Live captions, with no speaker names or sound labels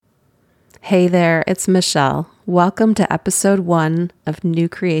Hey there, it's Michelle. Welcome to episode 1 of New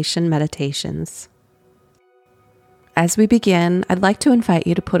Creation Meditations. As we begin, I'd like to invite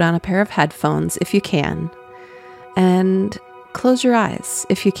you to put on a pair of headphones if you can, and close your eyes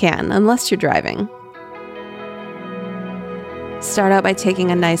if you can, unless you're driving. Start out by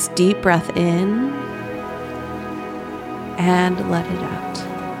taking a nice deep breath in and let it out.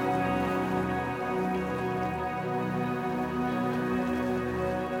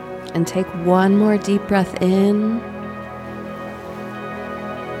 And take one more deep breath in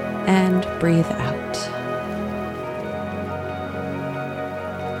and breathe out.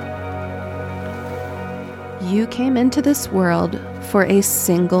 You came into this world for a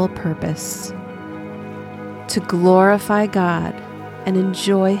single purpose: to glorify God and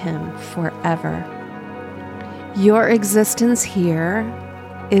enjoy Him forever. Your existence here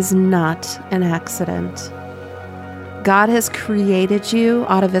is not an accident. God has created you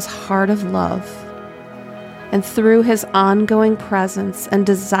out of His heart of love, and through His ongoing presence and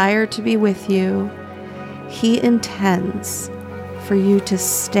desire to be with you, He intends for you to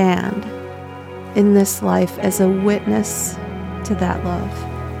stand in this life as a witness to that love.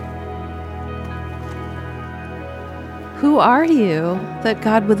 Who are you that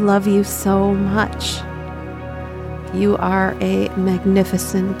God would love you so much? You are a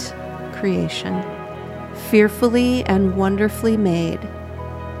magnificent creation, fearfully and wonderfully made,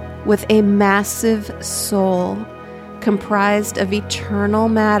 with a massive soul comprised of eternal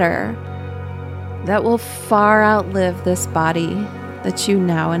matter that will far outlive this body that you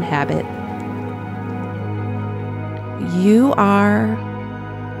now inhabit. You are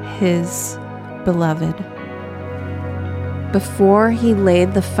His beloved. Before He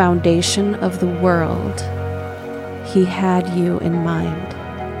laid the foundation of the world, He had you in mind.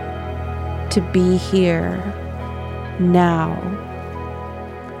 To be here now.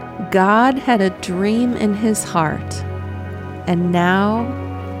 God had a dream in His heart, and now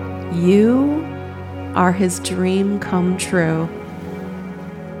you are His dream come true.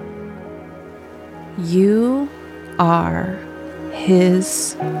 You are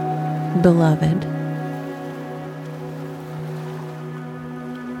His beloved.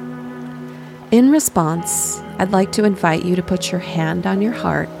 In response, I'd like to invite you to put your hand on your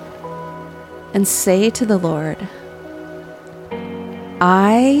heart and say to the Lord,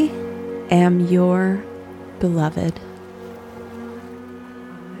 I am your beloved.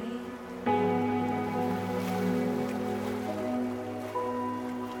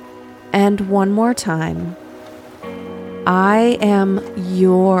 And one more time, I am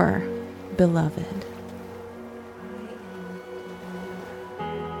your beloved.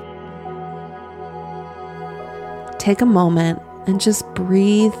 Take a moment and just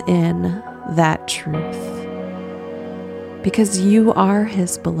breathe in that truth, because you are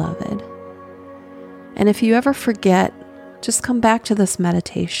His beloved. And if you ever forget, just come back to this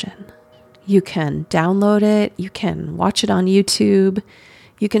meditation. You can download it, you can watch it on YouTube,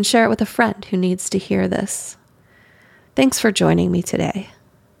 you can share it with a friend who needs to hear this. Thanks for joining me today,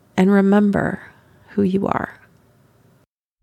 and remember who you are.